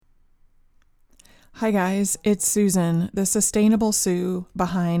Hi guys, it's Susan, the Sustainable Sue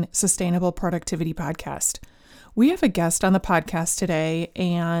behind Sustainable Productivity Podcast. We have a guest on the podcast today,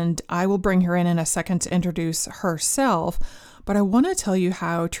 and I will bring her in a second to introduce herself, but I want to tell you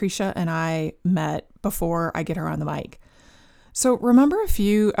how Tresha and I met before I get her on the mic. So remember a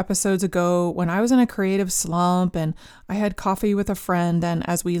few episodes ago when I was in a creative slump and I had coffee with a friend, and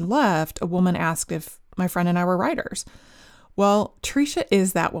as we left, a woman asked if my friend and I were writers. Well, Tresha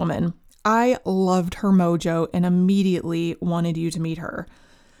is that woman. I loved her mojo and immediately wanted you to meet her.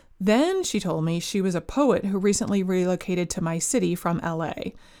 Then she told me she was a poet who recently relocated to my city from LA.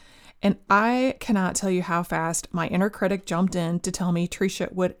 And I cannot tell you how fast my inner critic jumped in to tell me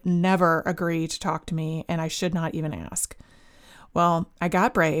Tresha would never agree to talk to me and I should not even ask. Well, I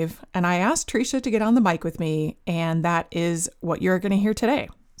got brave and I asked Tresha to get on the mic with me, and that is what you're going to hear today.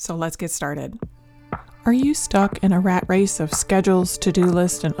 So let's get started. Are you stuck in a rat race of schedules, to-do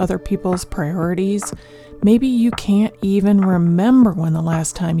lists, and other people's priorities? Maybe you can't even remember when the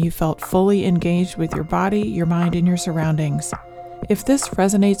last time you felt fully engaged with your body, your mind, and your surroundings. If this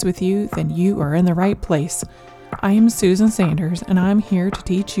resonates with you, then you are in the right place. I am Susan Sanders, and I'm here to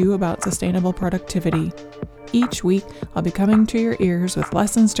teach you about sustainable productivity. Each week, I'll be coming to your ears with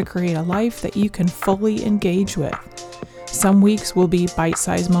lessons to create a life that you can fully engage with. Some weeks will be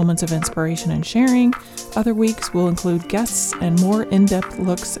bite-sized moments of inspiration and sharing. Other weeks will include guests and more in-depth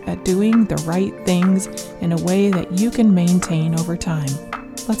looks at doing the right things in a way that you can maintain over time.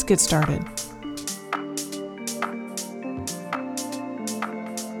 Let's get started.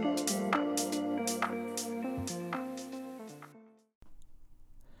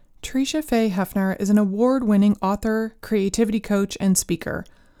 Tresha Faye Heafner is an award-winning author, creativity coach, and speaker.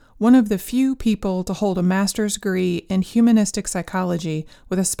 One of the few people to hold a master's degree in humanistic psychology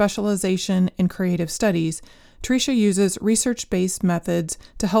with a specialization in creative studies, Tresha uses research-based methods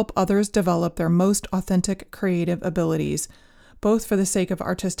to help others develop their most authentic creative abilities, both for the sake of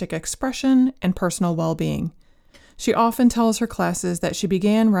artistic expression and personal well-being. She often tells her classes that she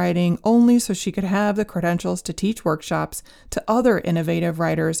began writing only so she could have the credentials to teach workshops to other innovative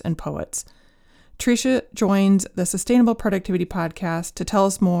writers and poets. Tresha joins the Sustainable Productivity Podcast to tell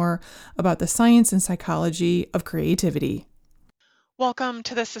us more about the science and psychology of creativity. Welcome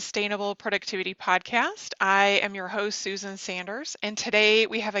to the Sustainable Productivity Podcast. I am your host, Susan Sanders, and today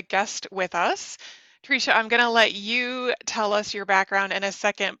we have a guest with us. Tresha, I'm going to let you tell us your background in a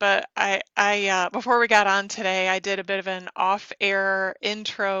second, but I before we got on today, I did a bit of an off-air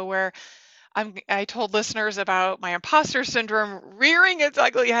intro where I told listeners about my imposter syndrome rearing its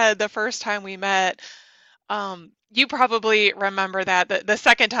ugly head the first time we met. You probably remember that the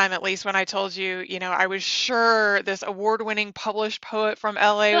second time, at least, when I told you, I was sure this award-winning published poet from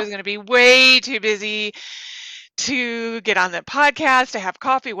LA was going to be way too busy to get on the podcast, to have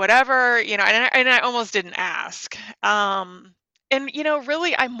coffee, whatever, and I almost didn't ask.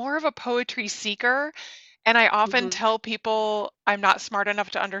 Really, I'm more of a poetry seeker, and I often tell people I'm not smart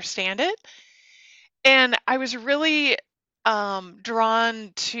enough to understand it. And I was really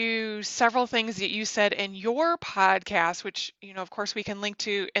drawn to several things that you said in your podcast, which, of course, we can link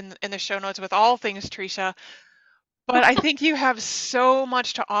to in the show notes with all things Tresha. But I think you have so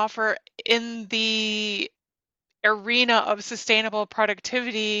much to offer in the arena of sustainable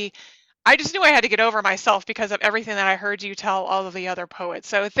productivity. I just knew I had to get over myself because of everything that I heard you tell all of the other poets.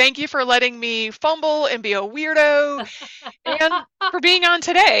 So thank you for letting me fumble and be a weirdo and for being on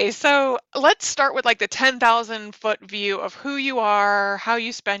today. So let's start with like the 10,000 foot view of who you are, how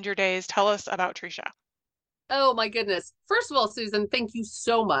you spend your days. Tell us about Tresha. Oh my goodness. First of all, Susan, thank you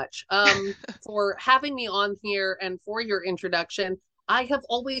so much for having me on here and for your introduction. I have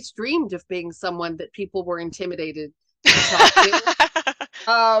always dreamed of being someone that people were intimidated to talk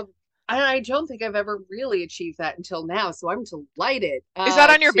to. And I don't think I've ever really achieved that until now. So I'm delighted Is that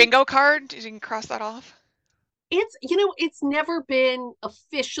on your to bingo card? You can cross that off. it's never been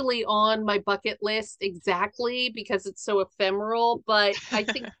officially on my bucket list exactly because it's so ephemeral, but I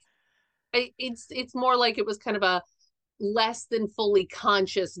think it's more like it was kind of a less than fully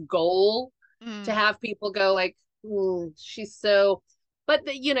conscious goal to Mm. have people go like, she's so. But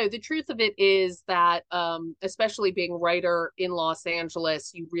the truth of it is that, especially being a writer in Los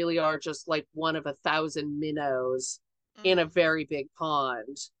Angeles, you really are just like one of 1,000 minnows in a Mm. very big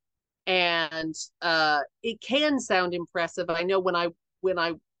pond, and it can sound impressive. I know when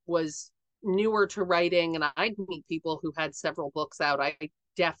I was newer to writing and I'd meet people who had several books out, I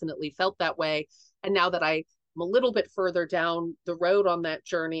definitely felt that way. And now that I'm a little bit further down the road on that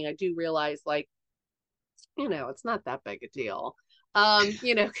journey, I do realize, like, it's not that big a deal.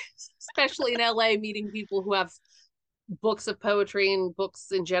 Especially in LA, meeting people who have books of poetry and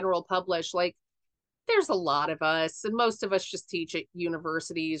books in general published, like, there's a lot of us, and most of us just teach at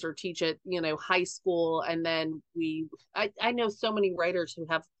universities or teach at, high school. And then I know so many writers who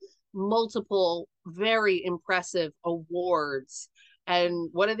have multiple very impressive awards. And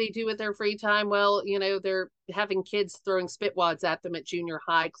what do they do with their free time? Well, they're having kids throwing spitwads at them at junior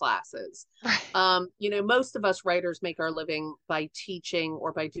high classes. Right. Most of us writers make our living by teaching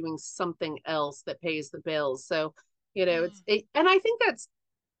or by doing something else that pays the bills. So, Mm. and I think that's,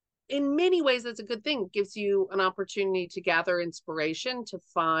 in many ways, that's a good thing. It gives you an opportunity to gather inspiration, to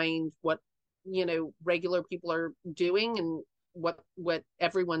find what regular people are doing, and what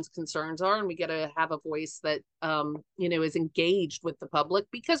everyone's concerns are, and we get to have a voice that is engaged with the public,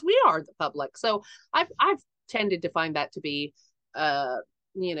 because we are the public. So I've tended to find that to be uh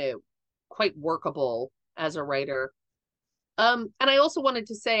you know quite workable as a writer. And I also wanted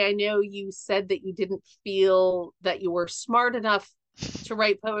to say, I know you said that you didn't feel that you were smart enough to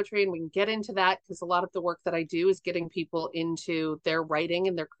write poetry, and we can get into that, because a lot of the work that I do is getting people into their writing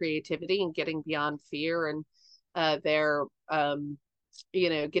and their creativity, and getting beyond fear, and their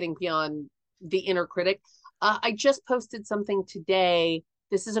getting beyond the inner critic. I just posted something today.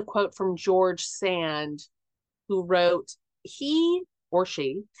 This is a quote from George Sand, who wrote, he or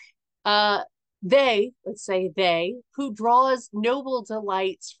she, uh, let's say they, who draws noble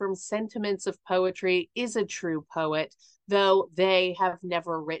delights from sentiments of poetry is a true poet, though they have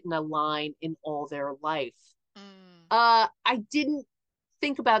never written a line in all their life. Mm. I didn't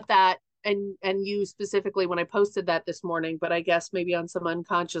think about that, and you specifically, when I posted that this morning, but I guess maybe on some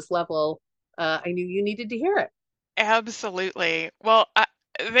unconscious level, I knew you needed to hear it. Absolutely. Well,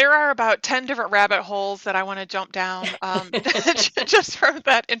 there are about 10 different rabbit holes that I want to jump down just from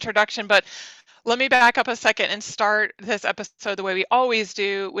that introduction. But let me back up a second and start this episode the way we always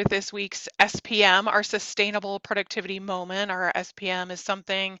do with this week's SPM, our Sustainable Productivity Moment. Our SPM is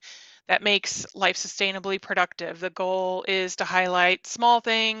something that makes life sustainably productive. The goal is to highlight small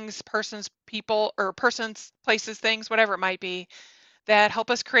things, persons, people, or persons, places, things, whatever it might be, that help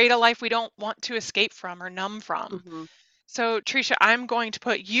us create a life we don't want to escape from or numb from. Mm-hmm. So, Tresha, I'm going to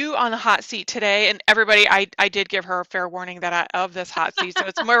put you on the hot seat today, and everybody, I did give her a fair warning that of this hot seat, so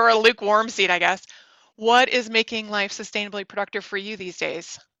it's more a lukewarm seat, I guess. What is making life sustainably productive for you these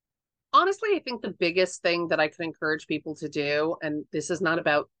days? Honestly, I think the biggest thing that I could encourage people to do, and this is not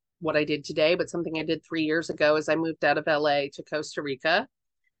about what I did today, but something I did 3 years ago, is I moved out of LA to Costa Rica,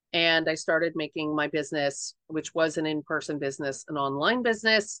 and I started making my business, which was an in-person business, an online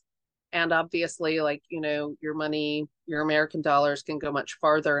business. And obviously, like, your money, your American dollars can go much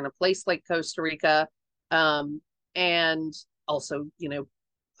farther in a place like Costa Rica. And also,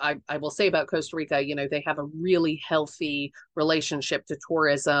 I will say about Costa Rica, they have a really healthy relationship to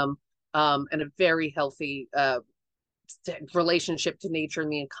tourism, and a very healthy relationship to nature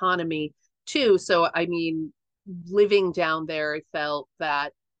and the economy too. So, I mean, living down there, I felt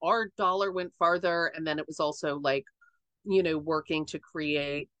that our dollar went farther. And then it was also like, working to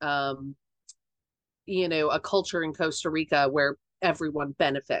create, a culture in Costa Rica where everyone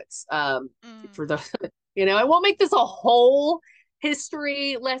benefits. Mm. For the, I won't make this a whole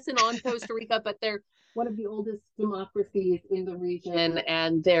history lesson on Costa Rica, but they're one of the oldest democracies in the region,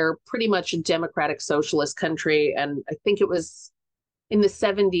 and they're pretty much a democratic socialist country. And I think it was in the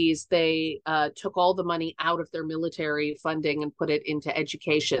 70s, they took all the money out of their military funding and put it into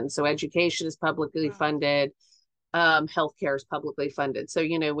education. So education is publicly Wow. funded, healthcare is publicly funded. So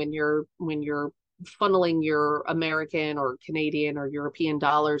when you're funneling your American or Canadian or European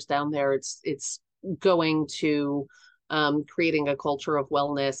dollars down there, it's going to creating a culture of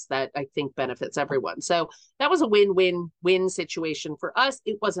wellness that I think benefits everyone. So that was a win-win-win situation for us.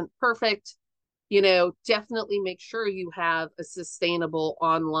 It wasn't perfect. Definitely make sure you have a sustainable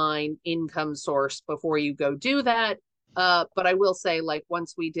online income source before you go do that. But I will say, like,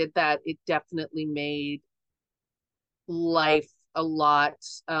 once we did that, it definitely made life a lot,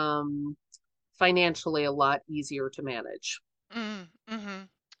 financially, a lot easier to manage. Mm, hmm.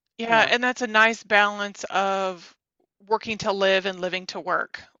 Yeah, Yeah. and that's a nice balance of working to live and living to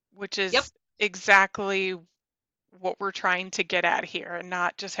work, which Yep. is exactly what we're trying to get at here, and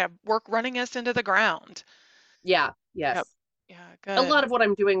not just have work running us into the ground. Yeah. Yep. Yes. Yeah, A good. lot of what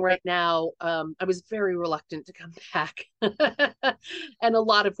I'm doing right now, I was very reluctant to come back. And a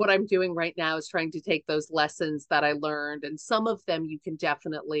lot of what I'm doing right now is trying to take those lessons that I learned. And some of them you can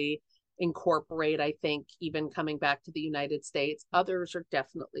definitely incorporate, I think, even coming back to the United States. Others are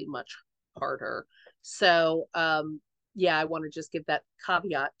definitely much harder. So, yeah, I want to just give that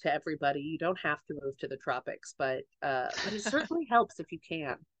caveat to everybody. You don't have to move to the tropics, but it certainly helps if you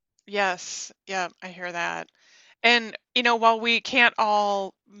can. Yes, yeah, I hear that. And, while we can't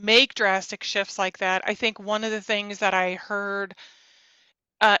all make drastic shifts like that, I think one of the things that I heard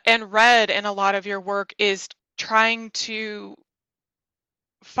and read in a lot of your work is trying to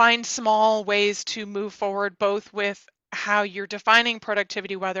find small ways to move forward, both with how you're defining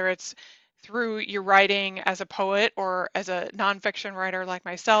productivity, whether it's through your writing as a poet or as a nonfiction writer like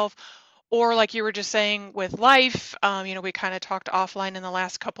myself, or like you were just saying with life. We kind of talked offline in the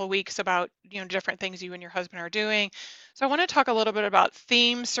last couple of weeks about, different things you and your husband are doing. So I want to talk a little bit about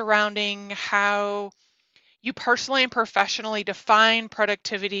themes surrounding how you personally and professionally define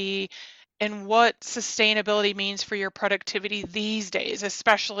productivity and what sustainability means for your productivity these days,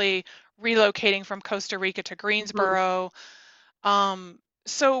 especially relocating from Costa Rica to Mhm. Greensboro.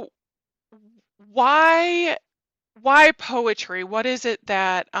 So why poetry? What is it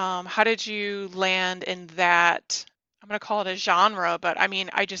that how did you land in that? I'm going to call it a genre, but I mean,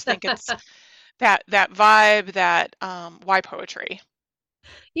 I just think it's that vibe, that why poetry?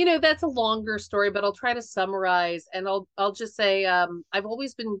 That's a longer story, but I'll try to summarize, and I'll just say I've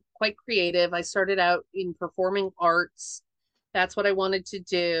always been quite creative. I started out in performing arts. That's what I wanted to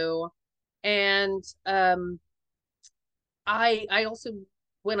do. And I also,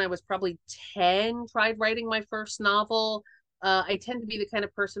 when I was probably 10, tried writing my first novel. I tend to be the kind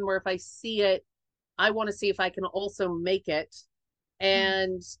of person where if I see it, I want to see if I can also make it. Mm.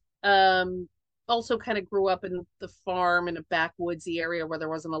 And um also kind of grew up in the farm in a backwoodsy area where there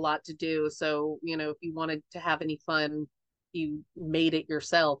wasn't a lot to do. So, if you wanted to have any fun, you made it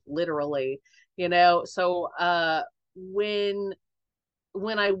yourself, literally. So when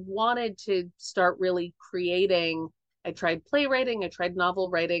I wanted to start really creating, I tried playwriting, I tried novel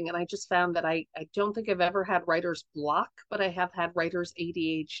writing, and I just found that I don't think I've ever had writer's block, but I have had writer's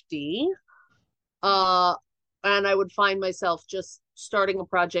ADHD. Uh, and I would find myself just starting a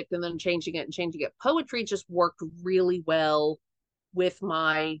project and then changing it and changing it. Poetry just worked really well with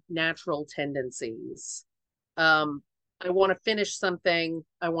my natural tendencies. Um, I want to finish something,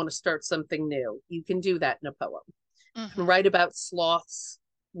 I want to start something new. You can do that in a poem. You can Mm-hmm. write about sloths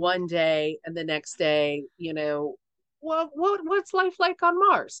one day and the next day, what's life like on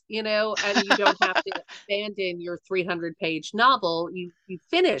Mars, and you don't have to abandon your 300-page novel. You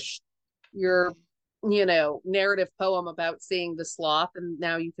finish your narrative poem about seeing the sloth, and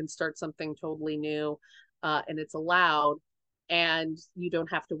now you can start something totally new, and it's allowed, and you don't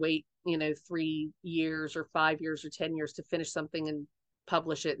have to wait 3 years or 5 years or 10 years to finish something and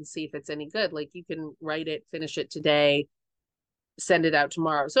publish it and see if it's any good. Like, you can write it, finish it today, send it out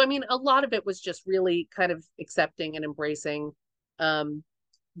tomorrow. So I mean, a lot of it was just really kind of accepting and embracing um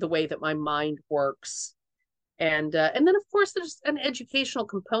the way that my mind works. And then of course there's an educational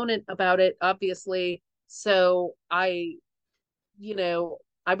component about it, obviously. So you know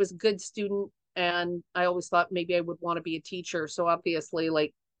I was a good student, and I always thought maybe I would want to be a teacher. So obviously,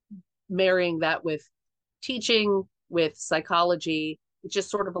 like, marrying that with teaching, with psychology, it just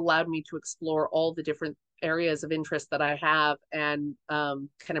sort of allowed me to explore all the different areas of interest that I have, and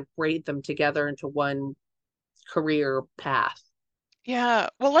kind of braid them together into one career path. Yeah,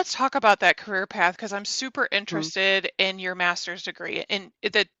 well, let's talk about that career path because I'm super Mm-hmm. interested in your master's degree. And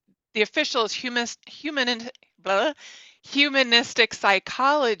the official is blah, humanistic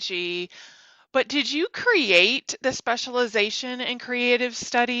psychology. But did you create the specialization in creative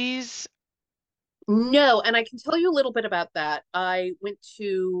studies? No, and I can tell you a little bit about that. I went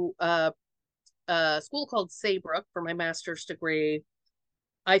to a school called Saybrook for my master's degree.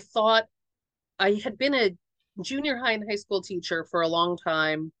 I thought I had been a junior high and high school teacher for a long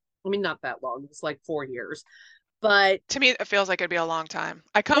time. I mean, not that long, it was like 4 years, but To me, it feels like it'd be a long time.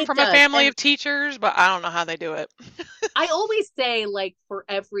 I come it from a does. family And of teachers, but I don't know how they do it. I always say, like, for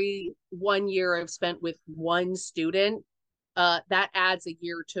every 1 year I've spent with one student, that adds a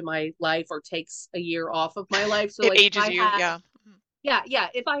year to my life or takes a year off of my life. So, It like, if ages I you, had, yeah. yeah, yeah,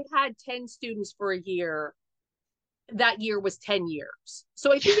 if I had 10 students for a year, that year was 10 years.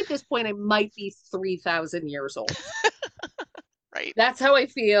 So I think at this point I might be 3,000 years old. Right. That's how I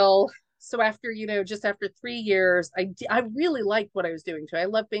feel. So after, just after 3 years, I really liked what I was doing too. I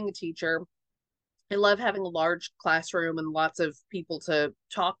love being a teacher. I love having a large classroom and lots of people to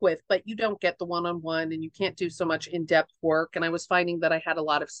talk with, but you don't get the one-on-one, and you can't do so much in-depth work. And I was finding that I had a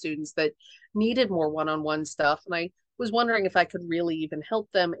lot of students that needed more one-on-one stuff. And I was wondering if I could really even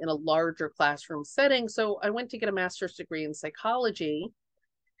help them in a larger classroom setting. So I went to get a master's degree in psychology,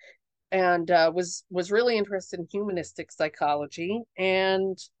 and was really interested in humanistic psychology.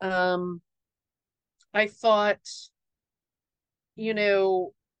 And I thought, you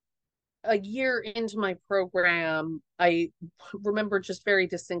know, a year into my program, I remember just very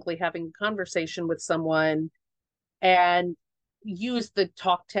distinctly having a conversation with someone, and use the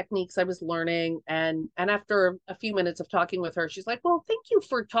talk techniques I was learning. And after a few minutes of talking with her, she's like, well, thank you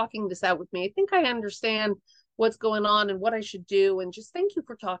for talking this out with me. I think I understand what's going on and what I should do. And just thank you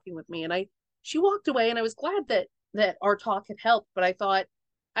for talking with me. And she walked away, and I was glad that our talk had helped, but I thought,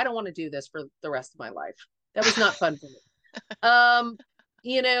 I don't want to do this for the rest of my life. That was not fun for me. And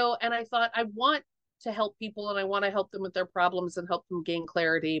I thought, I want to help people, and I want to help them with their problems and help them gain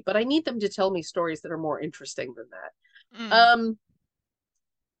clarity, but I need them to tell me stories that are more interesting than that.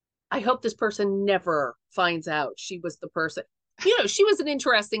 I hope this person never finds out she was the person. She was an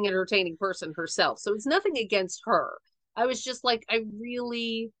interesting, entertaining person herself, so it's nothing against her. I was just like, I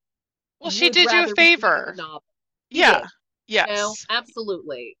really she would did you a rather be reading favor. a novel. Yeah. Did. Yes.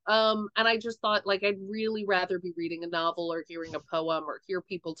 Absolutely. And I just thought, like, I'd really rather be reading a novel or hearing a poem or hear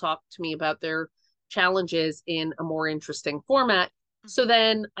people talk to me about their challenges in a more interesting format. So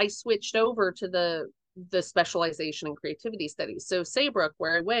then I switched over to the specialization in creativity studies. So Saybrook,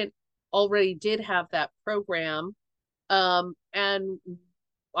 where I went, already did have that program. And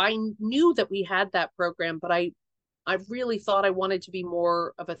I knew that we had that program, but I really thought I wanted to be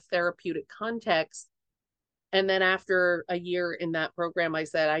more of a therapeutic context. And then after a year in that program, I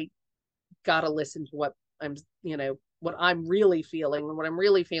said, I got to listen to what I'm really feeling. And what I'm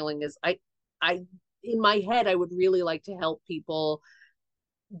really feeling is I, in my head, I would really like to help people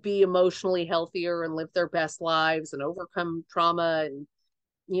be emotionally healthier and live their best lives and overcome trauma and,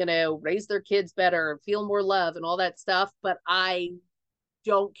 raise their kids better and feel more love and all that stuff. But I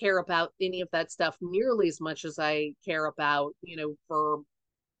don't care about any of that stuff nearly as much as I care about,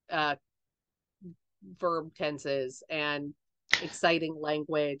 verb tenses and exciting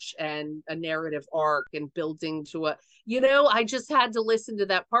language and a narrative arc and building to I just had to listen to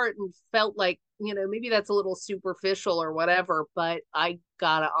that part and felt like, maybe that's a little superficial or whatever, but I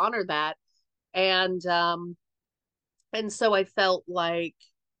gotta honor that. And so I felt like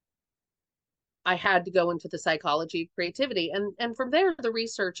I had to go into the psychology of creativity. And from there, the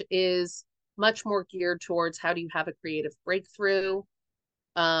research is much more geared towards how do you have a creative breakthrough?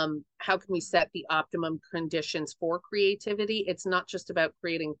 How can we set the optimum conditions for creativity? It's not just about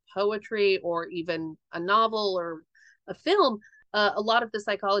creating poetry or even a novel or a film. A lot of the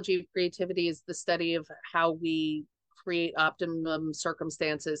psychology of creativity is the study of how we create optimum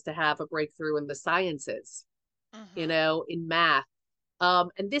circumstances to have a breakthrough in the sciences, in math.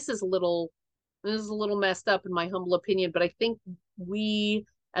 And this is a little messed up in my humble opinion, but I think we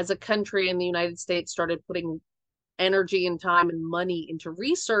as a country in the United States started putting energy and time and money into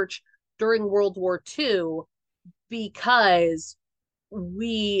research during World War II because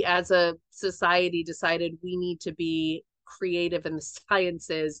we as a society decided we need to be creative in the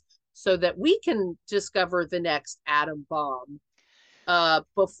sciences so that we can discover the next atom bomb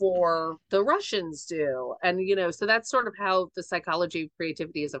before the Russians do. And, so that's sort of how the psychology of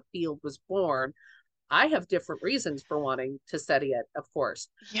creativity as a field was born. I have different reasons for wanting to study it, of course.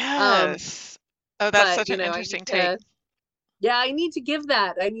 Yes. Oh, that's such an interesting take. I need to give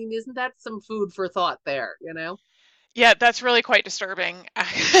that. I mean, isn't that some food for thought there, Yeah, that's really quite disturbing,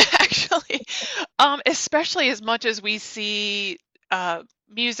 actually. Especially as much as we see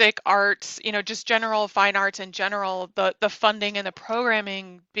music, arts, just general fine arts in general, the funding and the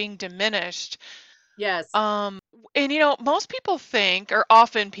programming being diminished. Yes. And most people think, or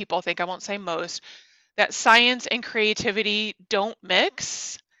often people think, I won't say most, that science and creativity don't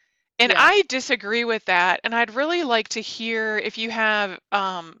mix. And I disagree with that. And I'd really like to hear if you have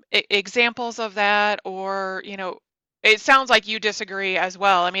examples of that, or, it sounds like you disagree as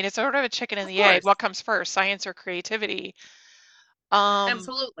well. I mean, it's sort of a chicken and the egg. What comes first, science or creativity?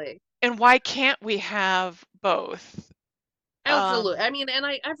 Absolutely. And why can't we have both? Absolutely. I mean, and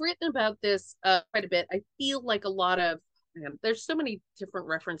I've written about this quite a bit. I feel like a lot of, there's so many different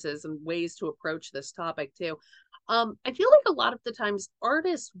references and ways to approach this topic too. I feel like a lot of the times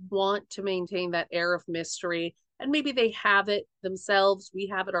artists want to maintain that air of mystery, and maybe they have it themselves. We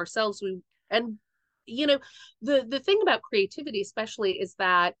have it ourselves. The thing about creativity, especially, is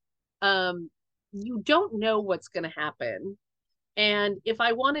that you don't know what's going to happen. And if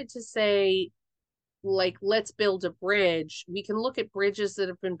I wanted to say, like, let's build a bridge, we can look at bridges that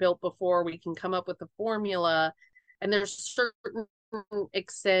have been built before. We can come up with a formula, and there's a certain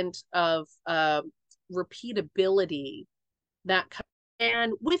extent of repeatability that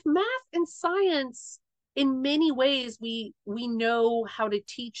and with math and science, in many ways we know how to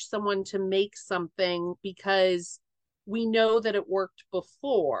teach someone to make something because we know that it worked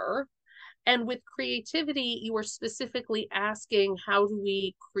before. And with creativity, you are specifically asking, how do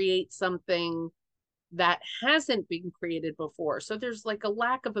we create something that hasn't been created before? So there's like a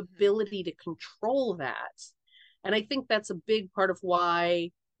lack of ability to control that. And I think that's a big part of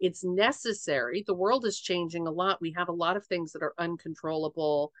why it's necessary. The world is changing a lot. We have a lot of things that are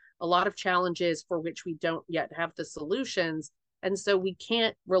uncontrollable, a lot of challenges for which we don't yet have the solutions. And so we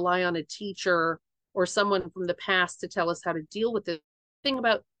can't rely on a teacher or someone from the past to tell us how to deal with it. The thing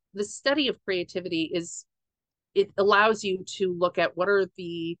about the study of creativity is it allows you to look at what are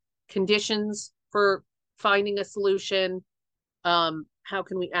the conditions for finding a solution. How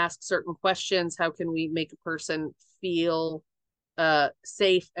can we ask certain questions? How can we make a person feel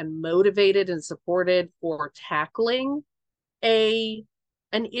safe and motivated and supported for tackling a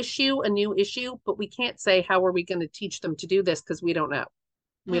an issue, a new issue? But we can't say, how are we going to teach them to do this, because we don't know.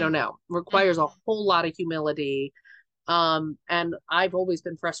 We don't know. It requires a whole lot of humility. And I've always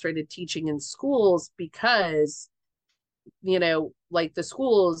been frustrated teaching in schools because, you know, like the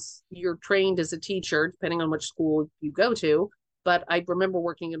schools, you're trained as a teacher, depending on which school you go to. But I remember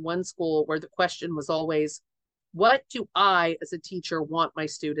working in one school where the question was always, what do I, as a teacher, want my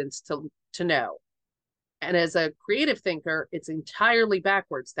students to know? And as a creative thinker, it's entirely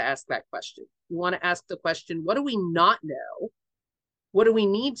backwards to ask that question. You want to ask the question, what do we not know? What do we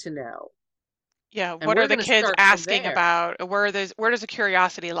need to know? Yeah, And what we're are the going to kids start from asking there. about? Where does the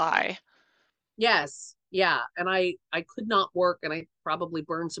curiosity lie? Yes. Yeah. And I could not work, and I probably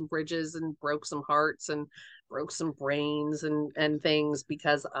burned some bridges and broke some hearts and broke some brains and things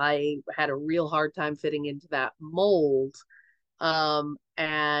because I had a real hard time fitting into that mold.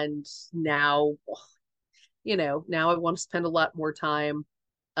 And now, you know, now I want to spend a lot more time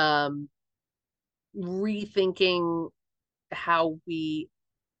um rethinking how we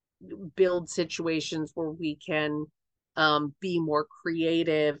build situations where we can be more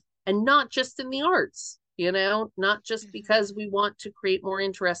creative, and not just in the arts, you know, not just because we want to create more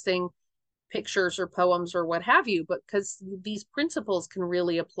interesting pictures or poems or what have you, but because these principles can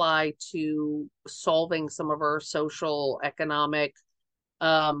really apply to solving some of our social, economic,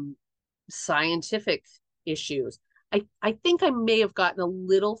 um, scientific issues. I think I may have gotten a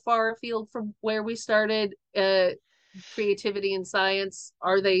little far afield from where we started. Creativity and science,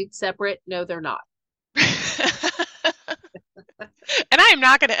 are they separate? No, they're not. And I am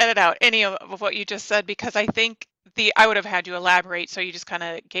not going to edit out any of what you just said, because I think I would have had you elaborate, so you just kind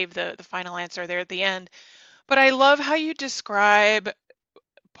of gave the final answer there at the end. But I love how you describe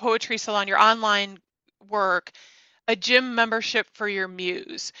Poetry Salon, your online work, a gym membership for your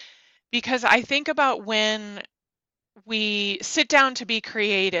muse. Because I think about when we sit down to be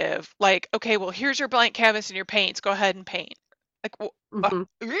creative, like, okay, well, here's your blank canvas and your paints, go ahead and paint. Like,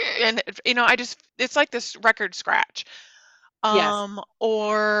 Mm-hmm. and you know, it's like this record scratch. Yes.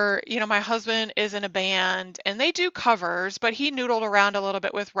 Or, you know, my husband is in a band and they do covers, but he noodled around a little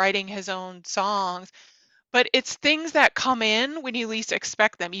bit with writing his own songs. But it's things that come in when you least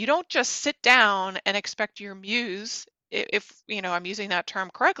expect them. You don't just sit down and expect your muse, if you know, I'm using that term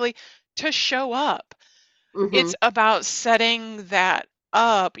correctly, to show up. Mm-hmm. It's about setting that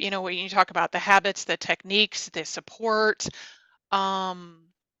up, you know, when you talk about the habits, the techniques, the support, um,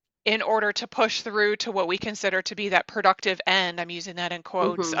 in order to push through to what we consider to be that productive end. I'm using that in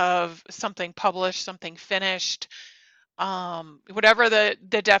quotes, Mm-hmm. of something published, something finished, whatever the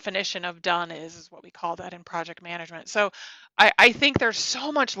definition of done is what we call that in project management. So I think there's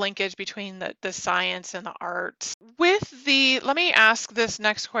so much linkage between the science and the arts. Let me ask this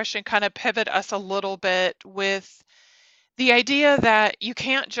next question, kind of pivot us a little bit with the idea that you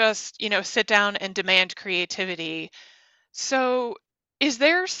can't just, you know, sit down and demand creativity. So, is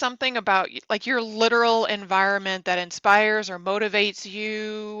there something about like your literal environment that inspires or motivates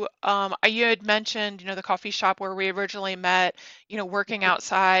you? You had mentioned, you know, the coffee shop where we originally met, you know, working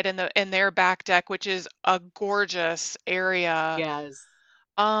outside in their back deck, which is a gorgeous area. Yes.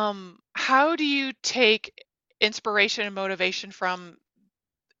 How do you take inspiration and motivation from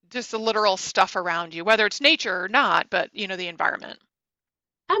just the literal stuff around you, whether it's nature or not, but you know, the environment?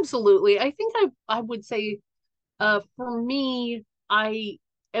 Absolutely. I think I would say for me, I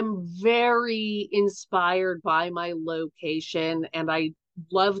am very inspired by my location, and I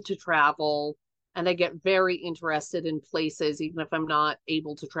love to travel, and I get very interested in places, even if I'm not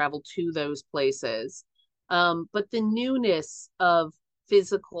able to travel to those places. But the newness of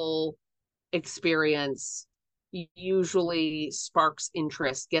physical experience usually sparks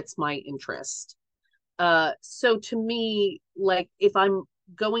interest, gets my interest. So to me, like if I'm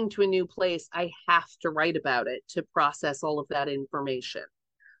going to a new place, I have to write about it to process all of that information.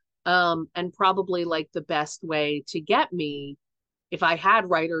 And probably like the best way to get me, if I had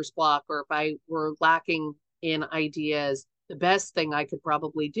writer's block or if I were lacking in ideas, the best thing I could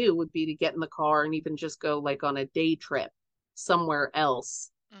probably do would be to get in the car and even just go like on a day trip somewhere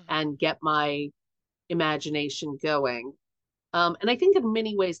else Hmm. and get my imagination going. And I think in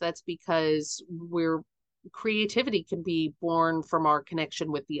many ways that's because creativity can be born from our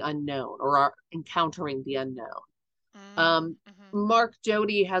connection with the unknown or our encountering the unknown. Mark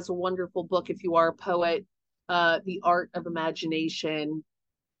Doty has a wonderful book, if you are a poet, The Art of Imagination.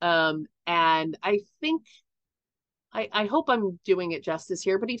 And I think, I hope I'm doing it justice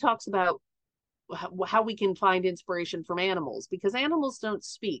here, but he talks about how we can find inspiration from animals, because animals don't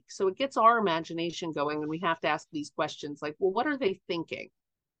speak. So it gets our imagination going, and we have to ask these questions like, well, what are they thinking?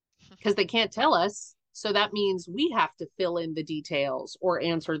 Because they can't tell us. So that means we have to fill in the details or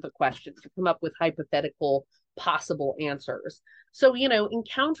answer the questions to come up with hypothetical possible answers. So,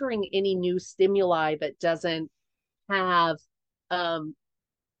 encountering any new stimuli that doesn't have, um,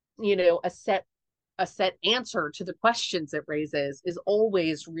 a set answer to the questions it raises is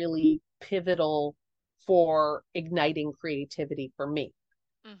always really pivotal for igniting creativity for me.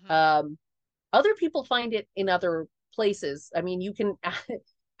 Other people find it in other places. I mean, you can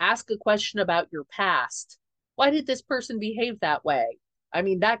ask a question about your past. Why did this person behave that way? I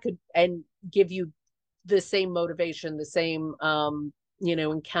mean, that could and give you the same motivation, the same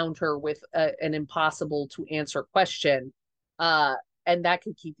encounter with an impossible to answer question. And that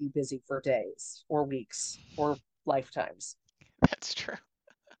could keep you busy for days or weeks or lifetimes. That's true.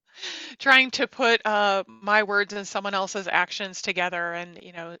 Trying to put my words and someone else's actions together, and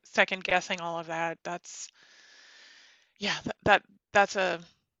second guessing all of that. That's that's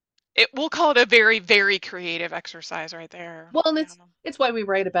we'll call it a very, very creative exercise right there. Well, and it's why we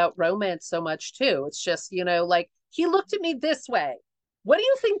write about romance so much too. It's just, like, he looked at me this way. What do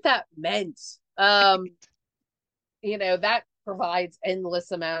you think that meant? That provides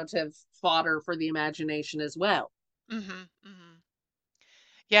endless amount of fodder for the imagination as well.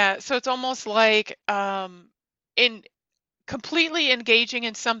 Yeah, so it's almost like in completely engaging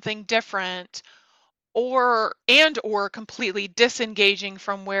in something different, or completely disengaging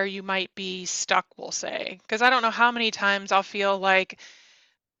from where you might be stuck, we'll say. Because I don't know how many times I'll feel like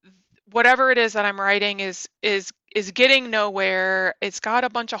whatever it is that I'm writing is getting nowhere. It's got a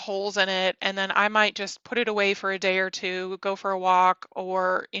bunch of holes in it, and then I might just put it away for a day or two, go for a walk,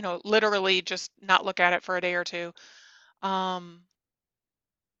 or literally just not look at it for a day or two. And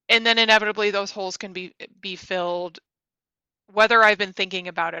then inevitably those holes can be filled, whether I've been thinking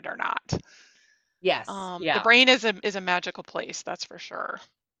about it or not. Yes. Yeah. The brain is a magical place, that's for sure.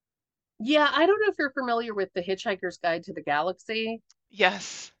 Yeah, I don't know if you're familiar with The Hitchhiker's Guide to the Galaxy.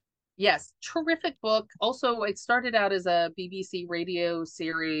 Yes. Yes, terrific book. Also, it started out as a BBC radio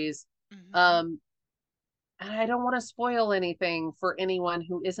series. And I don't want to spoil anything for anyone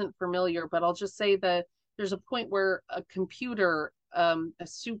who isn't familiar, but I'll just say that there's a point where a computer, a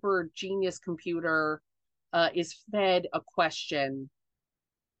super genius computer, is fed a question.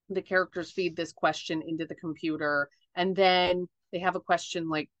 The characters feed this question into the computer, and then they have a question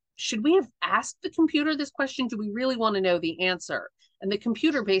like, should we have asked the computer this question? Do we really want to know the answer? And the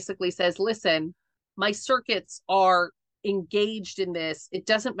computer basically says, listen, my circuits are engaged in this. It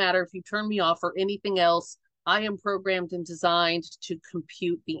doesn't matter if you turn me off or anything else. I am programmed and designed to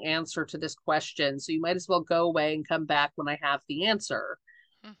compute the answer to this question. So you might as well go away and come back when I have the answer,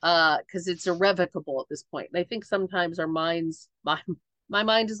 because it's irrevocable at this point. And I think sometimes our minds, my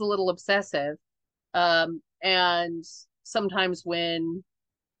mind is a little obsessive. And sometimes when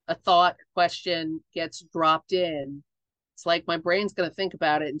a thought, a question gets dropped in, it's like my brain's going to think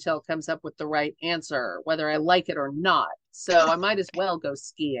about it until it comes up with the right answer, whether I like it or not. So I might as well go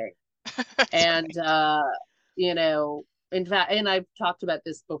skiing. And, in fact, and I've talked about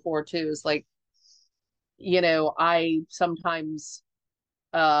this before too, is like, I sometimes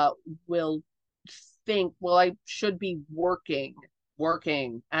will think, well, I should be working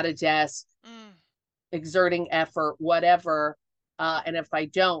at a desk, exerting effort, whatever. And if I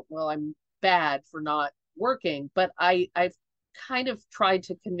don't, well, I'm bad for not working. But I've kind of tried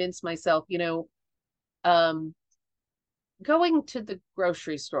to convince myself, going to the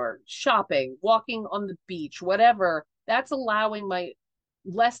grocery store, shopping, walking on the beach, whatever, that's allowing my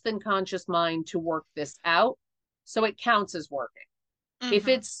less than conscious mind to work this out. So it counts as working.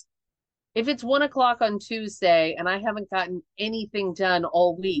 If it's 1 o'clock on Tuesday and I haven't gotten anything done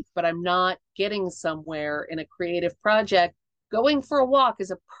all week, but I'm not getting somewhere in a creative project, going for a walk is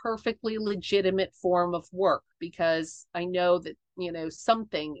a perfectly legitimate form of work, because I know that,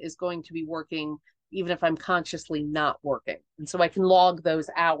 something is going to be working even if I'm consciously not working. And so I can log those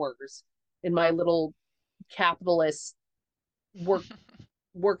hours in my little capitalist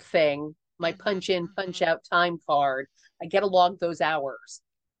work thing, my punch in, punch out time card. I get to log those hours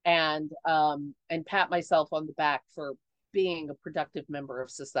and pat myself on the back for being a productive member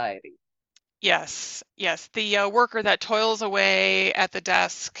of society. Yes, yes. The worker that toils away at the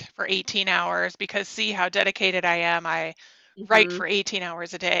desk for 18 hours because see how dedicated I am. I write Hmm. for 18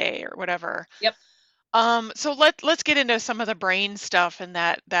 hours a day or whatever. Yep. So let's get into some of the brain stuff and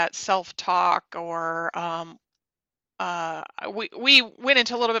that self-talk or we went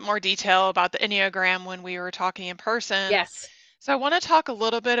into a little bit more detail about the Enneagram when we were talking in person. Yes. So I want to talk a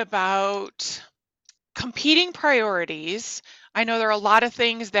little bit about competing priorities. I know there are a lot of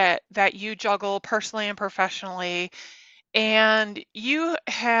things that you juggle personally and professionally, and you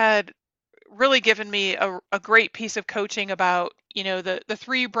had really given me a great piece of coaching about, the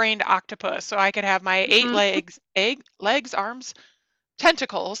three-brained octopus. So I could have my eight Hmm. legs, arms,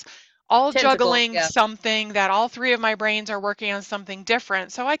 tentacles, all Tentacles. juggling Yeah. something that all three of my brains are working on something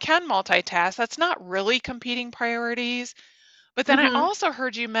different. So I can multitask. That's not really competing priorities. But then I Hmm. also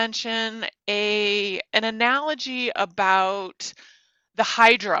heard you mention an analogy about the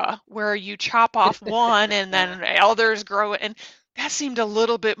hydra where you chop off one and then others grow and that seemed a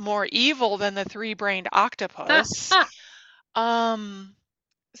little bit more evil than the three-brained octopus. Um,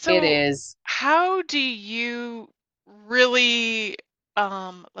 It so is. how do you really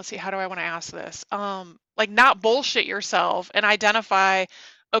let's see, how do I want to ask this? Like not bullshit yourself and identify,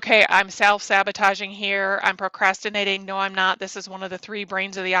 okay, I'm self-sabotaging here, I'm procrastinating, no, I'm not. This is one of the three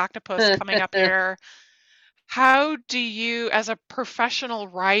brains of the octopus coming up here. How do you, as a professional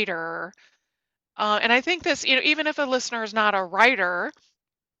writer, and I think this, even if a listener is not a writer,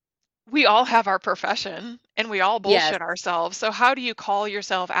 we all have our profession and we all Yes. bullshit ourselves. So how do you call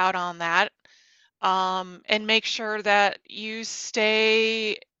yourself out on that, and make sure that you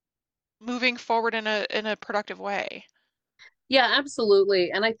stay moving forward in a productive way? Yeah,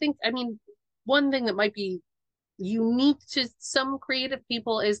 absolutely. And I think, I mean, one thing that might be unique to some creative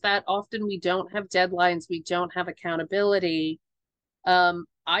people is that often we don't have deadlines, we don't have accountability.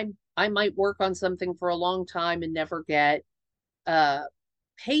 I might work on something for a long time and never get uh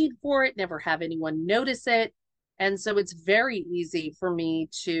paid for it, never have anyone notice it. And so it's very easy for me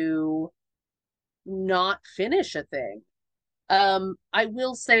to not finish a thing. I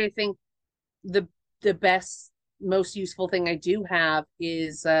will say I think the the best, most useful thing I do have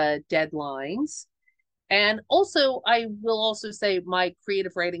is deadlines. And also, I will also say my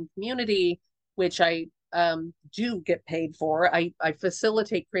creative writing community, which I do get paid for. I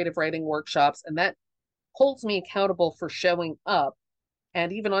facilitate creative writing workshops, and that holds me accountable for showing up.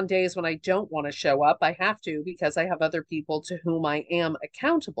 And even on days when I don't want to show up, I have to because I have other people to whom I am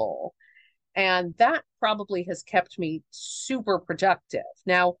accountable. And that probably has kept me super productive.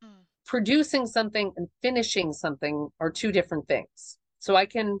 Now, Mm. producing something and finishing something are two different things. So I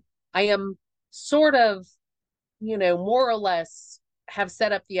am sort of, more or less have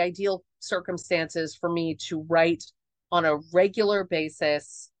set up the ideal circumstances for me to write on a regular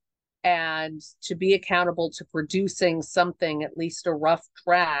basis and to be accountable to producing something, at least a rough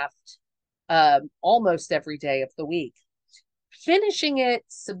draft, almost every day of the week. Finishing it,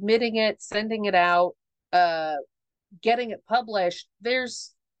 submitting it, sending it out, uh, getting it published,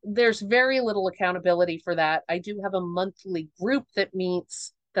 there's very little accountability for that. I do have a monthly group that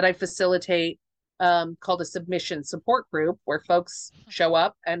meets that I facilitate, called a submission support group, where folks show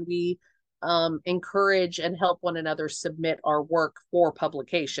up and we encourage and help one another submit our work for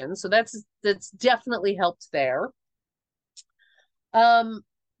publication. So that's definitely helped there. Um,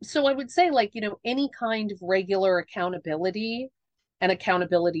 so I would say, like, any kind of regular accountability and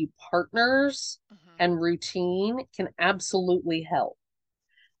accountability partners Mhm. and routine can absolutely help.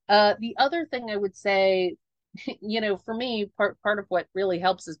 The other thing I would say, for me, part of what really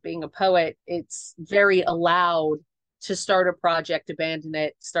helps is being a poet. It's very allowed to start a project, abandon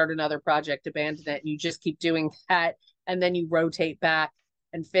it, start another project, abandon it, and you just keep doing that, and then you rotate back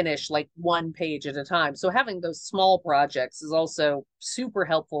and finish like one page at a time. So having those small projects is also super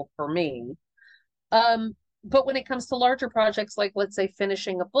helpful for me. But when it comes to larger projects, like let's say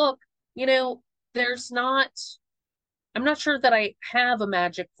finishing a book, there's not I'm not sure that I have a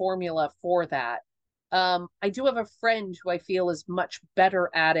magic formula for that. I do have a friend who I feel is much better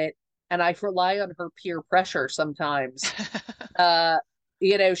at it, and I rely on her peer pressure sometimes. Uh,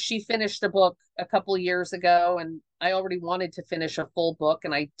 she finished a book a couple of years ago, and I already wanted to finish a full book,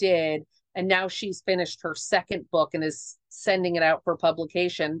 and I did. And now she's finished her second book and is sending it out for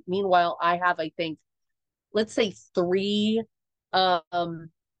publication. Meanwhile, I have, I think, let's say three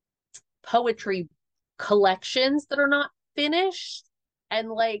um, poetry collections that are not finished, and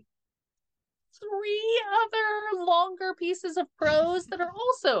like three other longer pieces of prose that are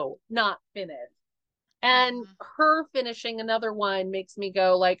also not finished. And Mhm. her finishing another one makes me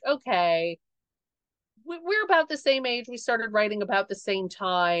go like, okay, we're about the same age. We started writing about the same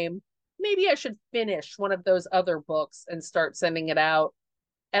time. maybe I should finish one of those other books and start sending it out.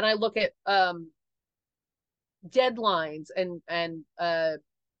 And I look at deadlines and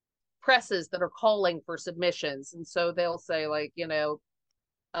presses that are calling for submissions. And so they'll say, like,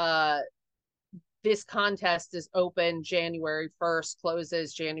 this contest is open January 1st,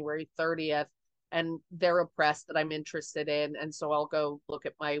 closes January 30th, and they're a press that I'm interested in. And so I'll go look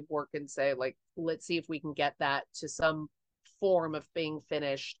at my work and say, like, let's see if we can get that to some form of being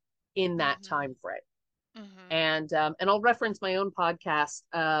finished in that time frame. And I'll reference my own podcast.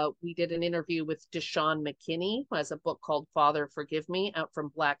 We did an interview with Deshaun McKinney, who has a book called Father Forgive Me, out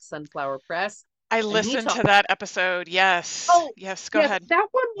from Black Sunflower Press. I listened to that episode. Yes. Oh, yes. Go ahead. That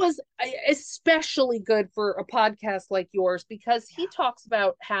one was especially good for a podcast like yours, because he talks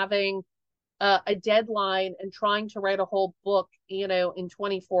about having a deadline and trying to write a whole book, in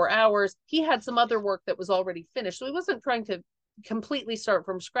 24 hours. He had some other work that was already finished. So he wasn't trying to completely start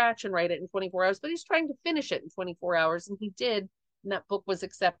from scratch and write it in 24 hours, but he's trying to finish it in 24 hours. And he did. And that book was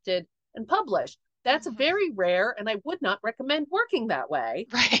accepted and published. That's very rare. And I would not recommend working that way.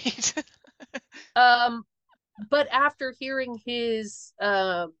 Right. But after hearing his,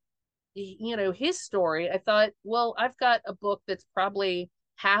 his story, I thought, well, I've got a book that's probably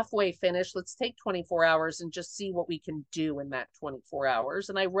halfway finished. Let's take 24 hours and just see what we can do in that 24 hours.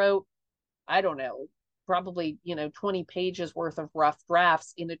 And I wrote, I don't know, probably, 20 pages worth of rough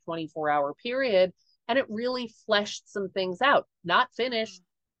drafts in a 24-hour period. And it really fleshed some things out. Not finished,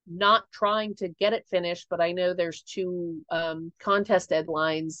 not trying to get it finished, but I know there's 2 contest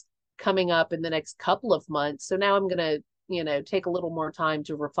deadlines coming up in the next couple of months. So now I'm going to, take a little more time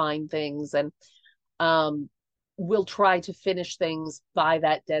to refine things, and we'll try to finish things by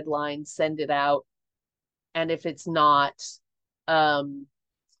that deadline, send it out. And if it's not,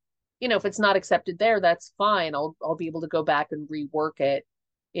 if it's not accepted there, that's fine. I'll be able to go back and rework it.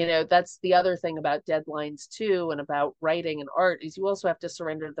 That's the other thing about deadlines too, and about writing and art, is you also have to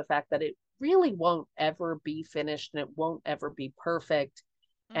surrender to the fact that it really won't ever be finished and it won't ever be perfect.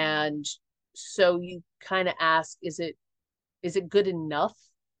 And so you kind of ask, is it good enough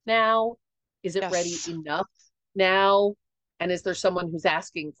now? Is it ready enough now? And is there someone who's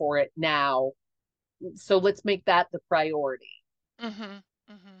asking for it now? So let's make that the priority.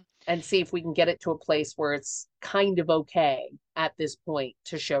 And see if we can get it to a place where it's kind of okay at this point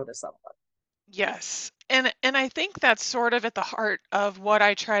to show to someone. Yes. And I think that's sort of at the heart of what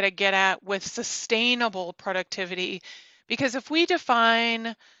I try to get at with sustainable productivity. Because if we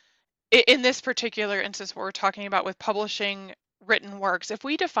define, in this particular instance, what we're talking about with publishing written works, if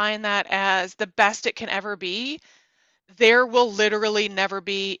we define that as the best it can ever be, there will literally never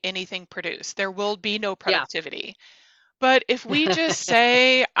be anything produced. There will be no productivity. But if we just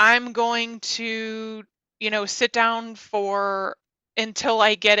say, I'm going to, sit down until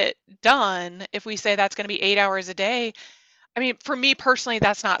I get it done, if we say that's going to be 8 hours a day, I mean, for me personally,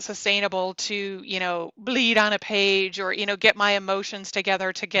 that's not sustainable to, bleed on a page or, get my emotions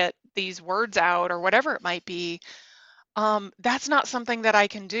together to get these words out or whatever it might be. That's not something that I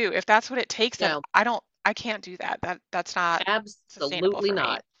can do. If that's what it takes, then I can't do that. That's not sustainable for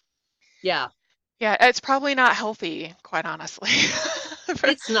me. Yeah. Yeah, it's probably not healthy, quite honestly.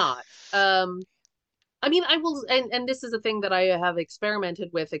 It's not. I mean, I will, and this is a thing that I have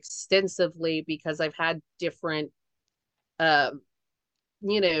experimented with extensively, because I've had different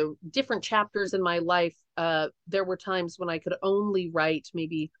different chapters in my life. There were times when I could only write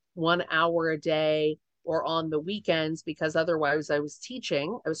maybe 1 hour a day or on the weekends, because otherwise I was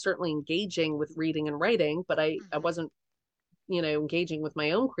teaching. I was certainly engaging with reading and writing, but I wasn't, engaging with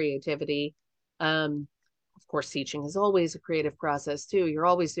my own creativity. Of course, teaching is always a creative process too. You're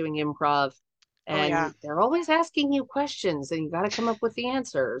always doing improv, and they're always asking you questions, and you got to come up with the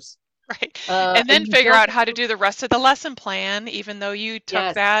answers. Right. And then figure out how to do the rest of the lesson plan, even though you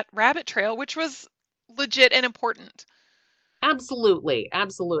took that rabbit trail, which was legit and important. Absolutely.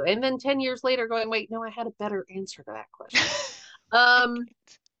 Absolutely. And then 10 years later going, wait, no, I had a better answer to that question.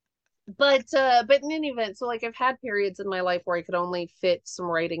 But in any event, so like I've had periods in my life where I could only fit some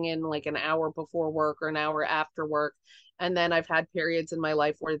writing in like an hour before work or an hour after work. And then I've had periods in my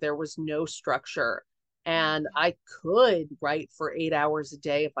life where there was no structure, and I could write for 8 hours a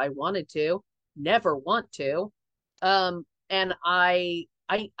day if I wanted to, never want to. And I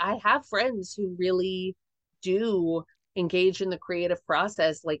have friends who really do engage in the creative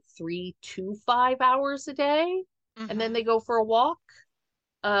process like 3 to 5 hours a day, and then they go for a walk.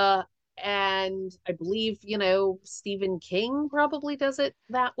 And I believe, Stephen King probably does it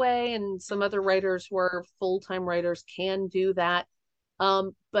that way, and some other writers who are full-time writers can do that.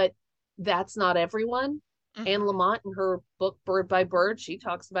 But that's not everyone. Anne Mm-hmm. Lamott, in her book Bird by Bird, she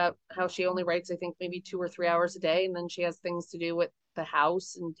talks about how she only writes, I think, maybe 2 or 3 hours a day, and then she has things to do with the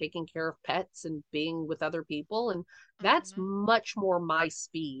house and taking care of pets and being with other people, and that's Mm-hmm. much more my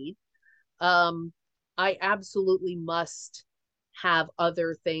speed. um I absolutely must have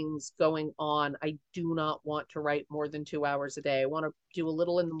other things going on. I do not want to write more than 2 hours a day. I want to do a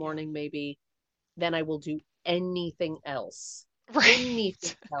little in the Yeah. morning, maybe, then I will do anything else.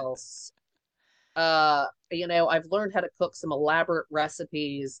 Anything Right. else. I've learned how to cook some elaborate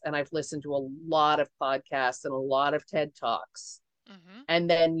recipes, and I've listened to a lot of podcasts and a lot of TED Talks. Mm-hmm. And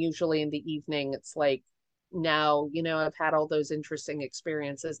then usually in the evening, it's like, now, I've had all those interesting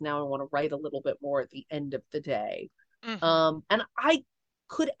experiences. Now I want to write a little bit more at the end of the day. Mm-hmm. And I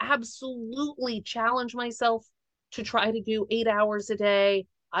could absolutely challenge myself to try to do 8 hours a day.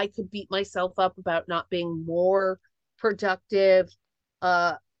 I could beat myself up about not being more productive,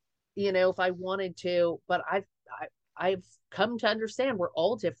 uh, if I wanted to, but I've come to understand we're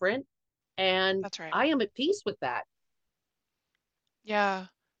all different, and That's right. I am at peace with that. Yeah.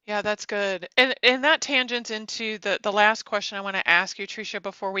 Yeah, that's good. And that tangents into the last question I want to ask you, Tresha,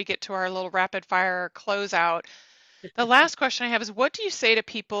 before we get to our little rapid fire closeout. The last question I have is, what do you say to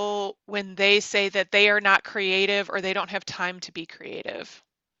people when they say that they are not creative or they don't have time to be creative?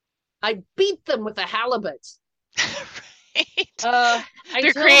 I beat them with a halibut. Right. Uh, I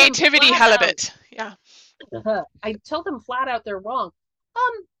Their tell them creativity flat out. halibut. Yeah. I tell them flat out they're wrong.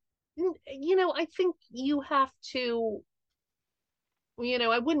 I think you have to.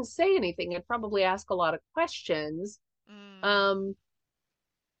 I wouldn't say anything. I'd probably ask a lot of questions. Mm, Um,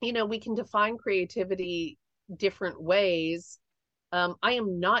 we can define creativity different ways. I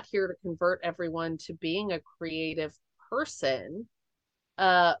am not here to convert everyone to being a creative person.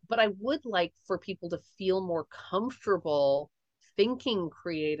 But I would like for people to feel more comfortable thinking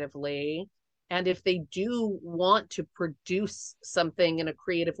creatively. And if they do want to produce something in a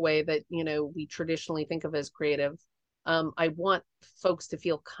creative way that, we traditionally think of as creative, I want folks to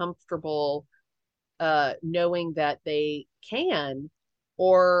feel comfortable knowing that they can.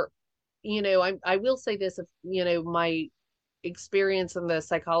 Or, I will say this, if, my experience in the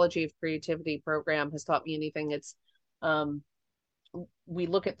psychology of creativity program has taught me anything, it's um, we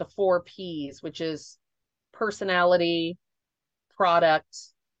look at the 4 P's, which is personality, product,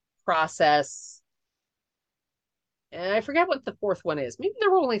 process, and I forget what the fourth one is. Maybe there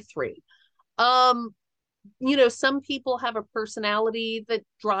were only three. Um, some people have a personality that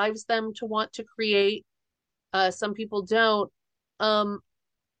drives them to want to create. Some people don't. Um,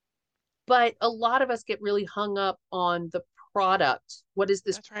 but a lot of us get really hung up on the product. What is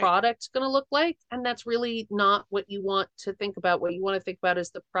this that's right. product going to look like? And that's really not what you want to think about. What you want to think about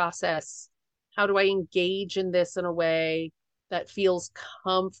is the process. How do I engage in this in a way that feels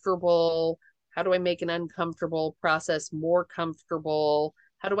comfortable? How do I make an uncomfortable process more comfortable?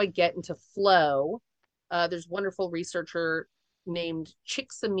 How do I get into flow? There's a wonderful researcher named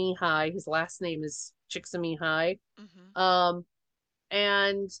Csikszentmihalyi. His last name is Csikszentmihalyi. Mm-hmm. Um,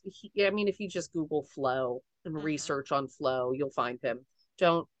 and I mean, if you just Google flow and Mm-hmm. research on flow, you'll find him.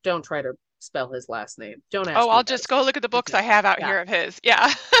 Don't try to spell his last name. Don't Oh, ask me I'll how to just go spell look at the it. Just books I know. have out Yeah. here of his.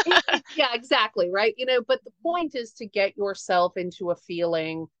 Yeah. Yeah, exactly. Right. But the point is to get yourself into a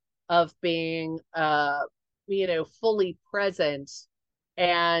feeling of being fully present.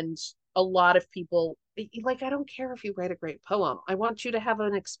 And a lot of people, like, I don't care if you write a great poem. I want you to have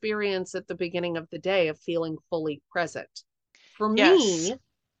an experience at the beginning of the day of feeling fully present. For Yes. me,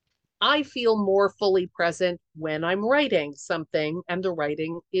 I feel more fully present when I'm writing something and the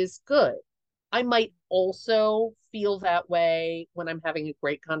writing is good. I might also feel that way when I'm having a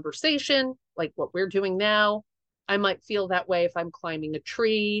great conversation, like what we're doing now. I might feel that way if I'm climbing a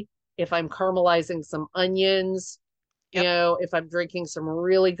tree, if I'm caramelizing some onions, Yep. if I'm drinking some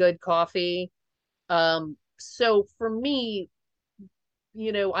really good coffee. So for me,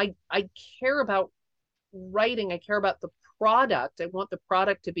 I care about writing. I care about the product. I want the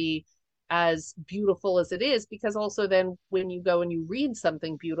product to be as beautiful as it is, because also then when you go and you read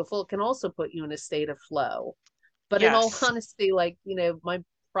something beautiful, it can also put you in a state of flow. But in all Yes. honesty, like, my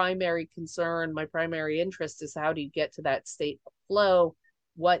primary concern, my primary interest is, how do you get to that state of flow?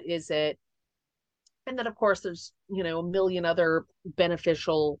 What is it? And then of course there's, a million other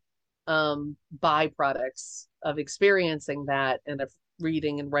beneficial byproducts of experiencing that, and of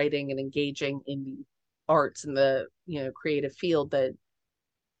reading and writing and engaging in the arts and the, creative field, that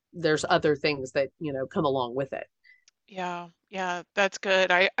there's other things that, come along with it. Yeah. Yeah, that's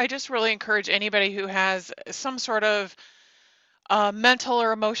good. I just really encourage anybody who has some sort of a mental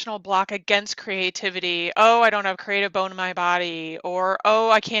or emotional block against creativity. Oh, I don't have creative bone in my body, or oh,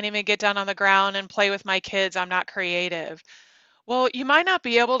 I can't even get down on the ground and play with my kids. I'm not creative. Well, you might not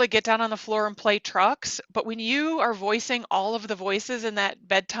be able to get down on the floor and play trucks, but when you are voicing all of the voices in that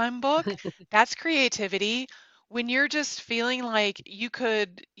bedtime book, that's creativity. When you're just feeling like you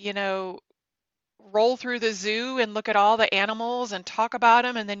could, roll through the zoo and look at all the animals and talk about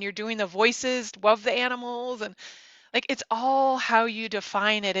them, and then you're doing the voices of the animals, and like it's all how you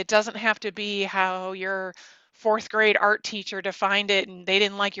define it. It doesn't have to be how your fourth grade art teacher defined it and they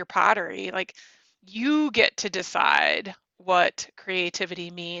didn't like your pottery. Like you get to decide what creativity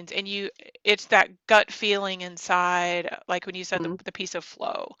means, and it's that gut feeling inside, like when you said the piece of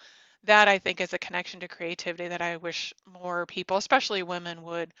flow. That I think is a connection to creativity that I wish more people, especially women,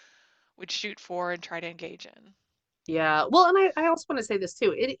 would shoot for and try to engage in. Yeah. Well, and I also want to say this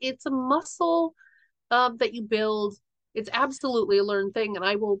too. It's a muscle that you build. It's absolutely a learned thing. And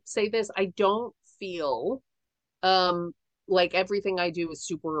I will say this, I don't feel um like everything I do is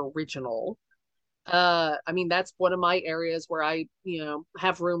super original. I mean, that's one of my areas where I,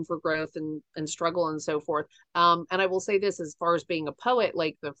 have room for growth and struggle and so forth. And I will say this, as far as being a poet,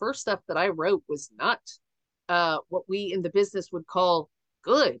 like the first stuff that I wrote was not what we in the business would call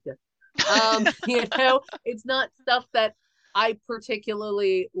good. It's not stuff that I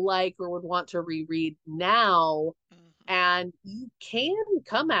particularly like or would want to reread now. And you can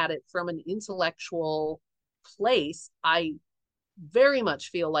come at it from an intellectual place. I very much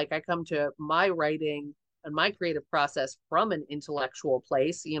feel like I come to my writing and my creative process from an intellectual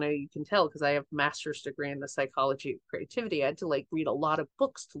place. You can tell because I have a master's degree in the psychology of creativity. I had to like read a lot of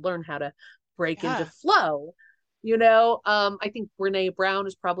books to learn how to break into flow. I think Brene Brown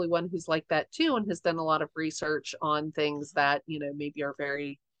is probably one who's like that too, and has done a lot of research on things that, maybe are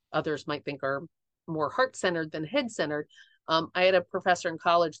others might think are more heart-centered than head-centered. I had a professor in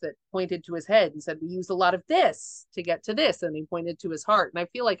college that pointed to his head and said, we use a lot of this to get to this. And he pointed to his heart. And I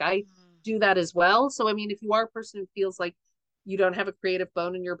feel like I do that as well. So, I mean, if you are a person who feels like you don't have a creative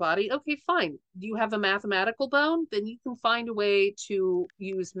bone in your body, okay, fine. Do you have a mathematical bone? Then you can find a way to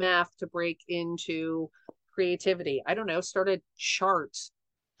use math to break into creativity. I don't know, start a chart.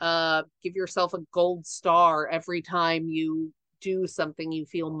 Give yourself a gold star every time you do something you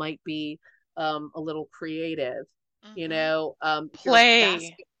feel might be a little creative.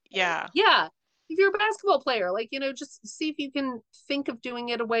 Play. Yeah. If you're a basketball player, like, just see if you can think of doing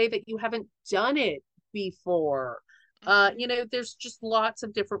it a way that you haven't done it before. There's just lots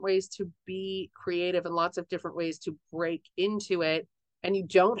of different ways to be creative and lots of different ways to break into it. And you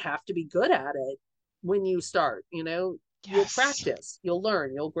don't have to be good at it when you start. You'll practice, you'll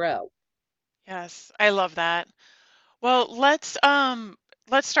learn, you'll grow. Yes, I love that. Well, let's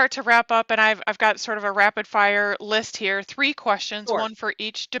start to wrap up, and I've got sort of a rapid fire list here. 3 questions, Sure. one for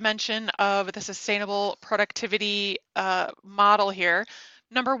each dimension of the sustainable productivity model here.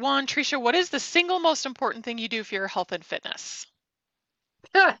 Number 1, Tresha, what is the single most important thing you do for your health and fitness?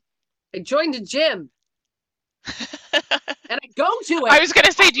 I joined a gym. And I go to it. I was going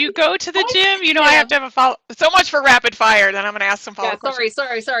to say, do you go to the gym? I have to have a follow. So much for rapid fire. Then I'm going to ask some follow-up questions.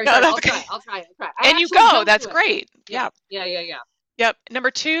 Sorry. No, I'll try. And you go. That's great. Yeah. Yep.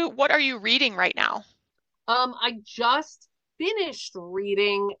 Number 2, what are you reading right now? I just finished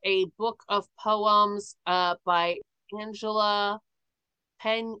reading a book of poems by Angela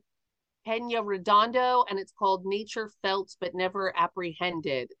Pena Redondo, and it's called Nature Felt But Never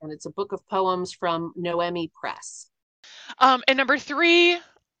Apprehended. And it's a book of poems from Noemi Press. And number 3,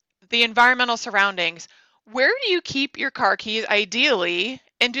 the environmental surroundings. Where do you keep your car keys ideally,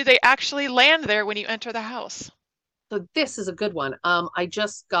 and do they actually land there when you enter the house? So this is a good one. I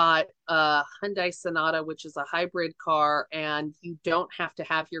just got a Hyundai Sonata, which is a hybrid car, and you don't have to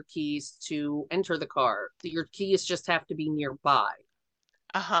have your keys to enter the car. Your keys just have to be nearby.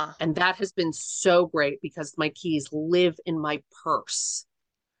 And that has been so great because my keys live in my purse.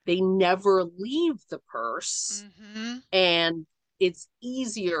 They never leave the purse. And it's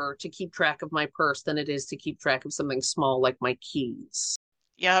easier to keep track of my purse than it is to keep track of something small like my keys.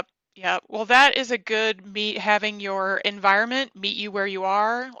 Yep. Well, that is a good having your environment meet you where you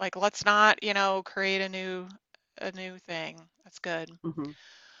are. Like, let's not, create a new thing. That's good.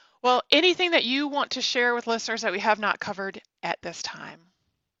 Well, anything that you want to share with listeners that we have not covered at this time?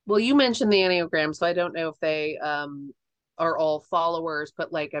 Well, you mentioned the Enneagram, so I don't know if they are all followers,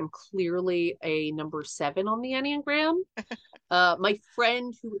 but like I'm clearly a number 7 on the Enneagram. My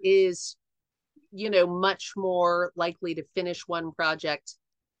friend who is, much more likely to finish one project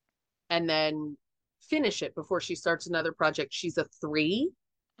and then finish it before she starts another project, she's a 3.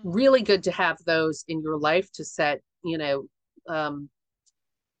 Really good to have those in your life to set,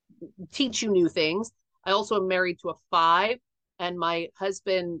 teach you new things. I also am married to a 5, and my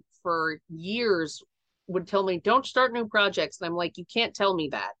husband for years would tell me, don't start new projects. And I'm like, you can't tell me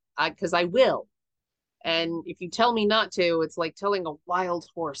that, because I will. And if you tell me not to, it's like telling a wild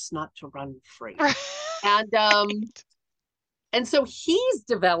horse not to run free. And so he's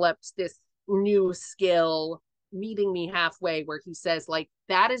developed this new skill, meeting me halfway, where he says, like,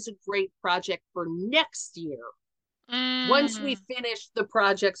 that is a great project for next year. Once we finish the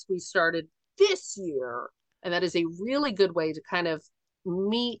projects we started this year. And that is a really good way to kind of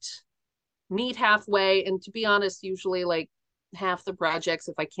meet halfway. And to be honest, usually like half the projects,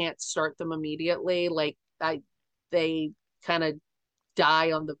 if I can't start them immediately, like they kind of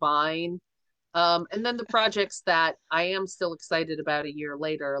die on the vine. And then the projects that I am still excited about a year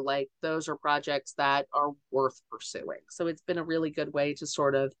later, like those are projects that are worth pursuing. So it's been a really good way to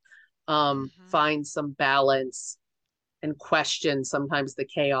sort of find some balance and question sometimes the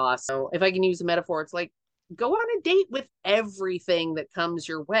chaos. So if I can use a metaphor, it's like, go on a date with everything that comes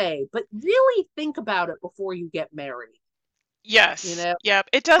your way, but really think about it before you get married. Yes. You know? Yep.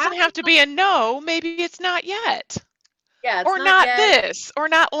 It doesn't have to be a no. Maybe it's not yet. Yeah. It's or not yet. This, or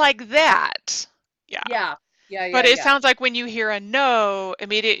not like that. Yeah. But it sounds like when you hear a no,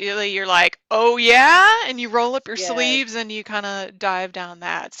 immediately you're like, oh yeah, and you roll up your sleeves and you kind of dive down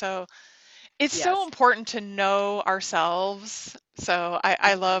that. So it's so important to know ourselves. So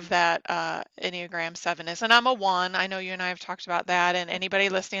I love that Enneagram 7 is, and I'm a 1. I know you and I have talked about that, and anybody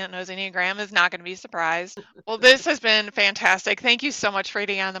listening that knows Enneagram is not going to be surprised. Well, this has been fantastic. Thank you so much for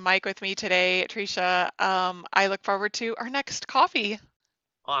getting on the mic with me today, Tresha. I look forward to our next coffee.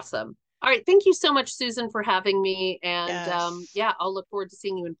 Awesome. All right. Thank you so much, Susan, for having me. And yes. I'll look forward to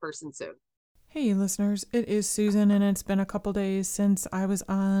seeing you in person soon. Hey, listeners. It is Susan, and it's been a couple days since I was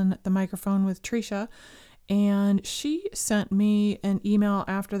on the microphone with Tresha. And she sent me an email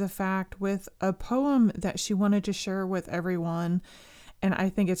after the fact with a poem that she wanted to share with everyone. And I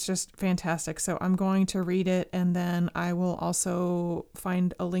think it's just fantastic. So I'm going to read it, and then I will also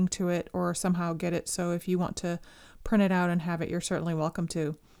find a link to it or somehow get it. So if you want to print it out and have it, you're certainly welcome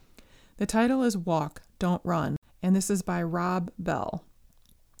to. The title is Walk, Don't Run, and this is by Rob Bell.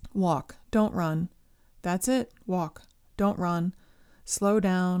 Walk, don't run. That's it. Walk, don't run. Slow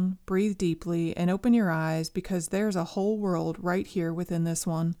down, breathe deeply, and open your eyes, because there's a whole world right here within this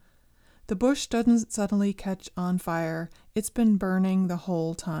one. The bush doesn't suddenly catch on fire. It's been burning the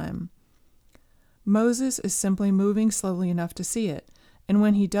whole time. Moses is simply moving slowly enough to see it, and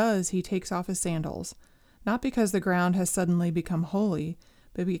when he does, he takes off his sandals. Not because the ground has suddenly become holy,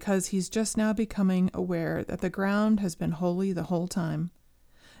 but because he's just now becoming aware that the ground has been holy the whole time.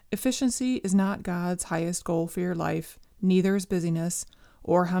 Efficiency is not God's highest goal for your life, neither is busyness,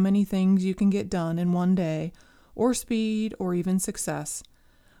 or how many things you can get done in one day, or speed, or even success.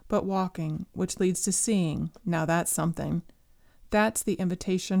 But walking, which leads to seeing, now that's something. That's the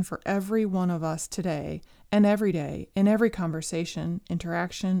invitation for every one of us today, and every day, in every conversation,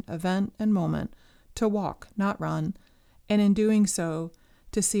 interaction, event, and moment, to walk, not run, and in doing so,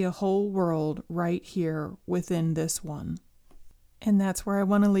 to see a whole world right here within this one. And that's where I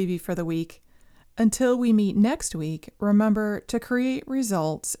want to leave you for the week. Until we meet next week, remember to create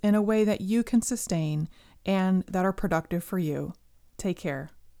results in a way that you can sustain and that are productive for you. Take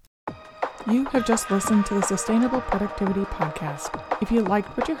care. You have just listened to the Sustainable Productivity Podcast. If you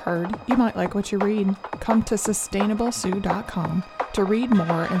liked what you heard, you might like what you read. Come to sustainablesue.com to read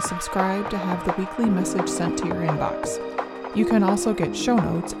more and subscribe to have the weekly message sent to your inbox. You can also get show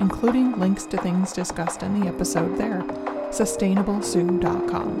notes, including links to things discussed in the episode there.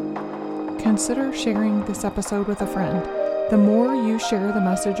 sustainablesue.com. Consider sharing this episode with a friend. The more you share the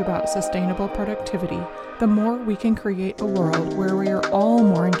message about sustainable productivity, the more we can create a world where we are all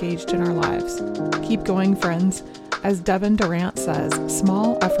more engaged in our lives. Keep going, friends. As Devin Durant says,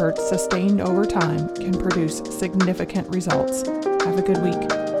 small efforts sustained over time can produce significant results. Have a good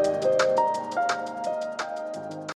week.